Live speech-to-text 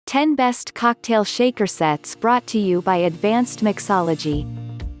10 Best Cocktail Shaker Sets brought to you by Advanced Mixology.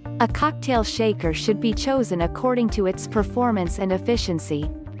 A cocktail shaker should be chosen according to its performance and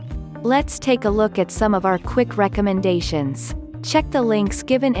efficiency. Let's take a look at some of our quick recommendations. Check the links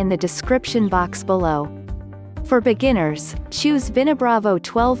given in the description box below. For beginners, choose Vinabravo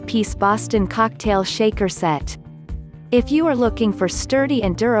 12-piece Boston Cocktail Shaker Set. If you are looking for sturdy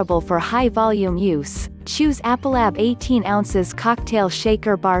and durable for high-volume use, choose Applab 18 ounces Cocktail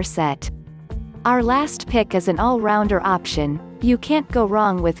Shaker Bar Set. Our last pick is an all-rounder option. You can't go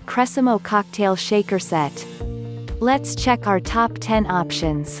wrong with Cressimo Cocktail Shaker Set. Let's check our top 10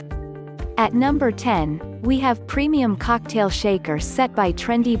 options. At number 10, we have Premium Cocktail Shaker Set by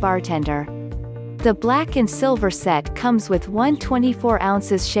Trendy Bartender. The black and silver set comes with one 24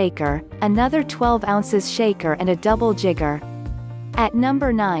 ounces shaker, another 12 ounces shaker and a double jigger. At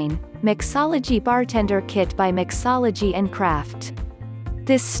number 9, Mixology Bartender Kit by Mixology & Craft.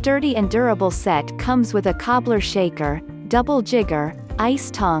 This sturdy and durable set comes with a cobbler shaker, double jigger,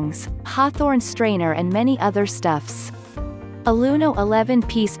 ice tongs, hawthorn strainer and many other stuffs. Aluno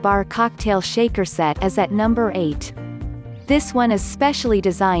 11-piece bar cocktail shaker set is at number 8. This one is specially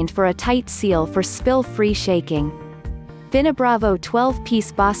designed for a tight seal for spill-free shaking. Vinabravo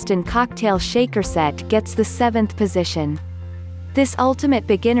 12-piece Boston Cocktail Shaker Set gets the 7th position. This ultimate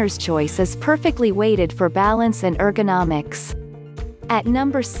beginner's choice is perfectly weighted for balance and ergonomics. At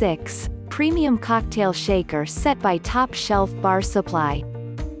number 6, Premium Cocktail Shaker Set by Top Shelf Bar Supply.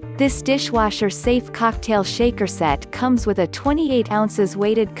 This dishwasher-safe cocktail shaker set comes with a 28 ounces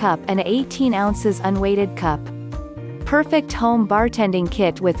weighted cup and a 18 ounces unweighted cup. Perfect home bartending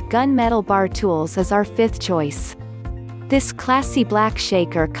kit with gunmetal bar tools is our 5th choice. This classy black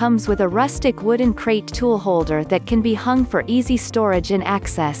shaker comes with a rustic wooden crate tool holder that can be hung for easy storage and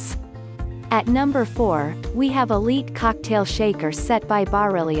access. At number 4, we have Elite Cocktail Shaker Set by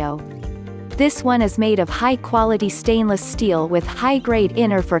Barilio. This one is made of high-quality stainless steel with high-grade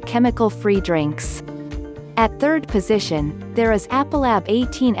inner for chemical-free drinks. At 3rd position, there is Applab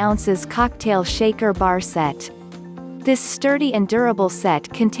 18 ounces Cocktail Shaker Bar Set. This sturdy and durable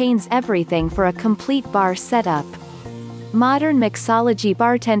set contains everything for a complete bar setup. Modern Mixology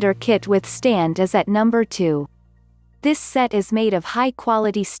Bartender Kit with Stand is at number 2. This set is made of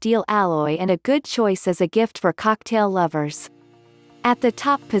high-quality steel alloy and a good choice as a gift for cocktail lovers. At the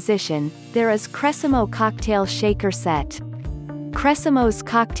top position, there is Cressimo Cocktail Shaker Set. Cressimo's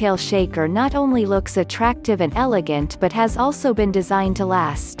cocktail shaker not only looks attractive and elegant but has also been designed to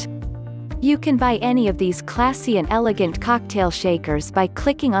last. You can buy any of these classy and elegant cocktail shakers by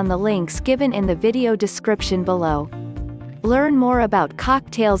clicking on the links given in the video description below. Learn more about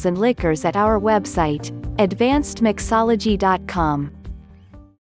cocktails and liquors at our website, advancedmixology.com.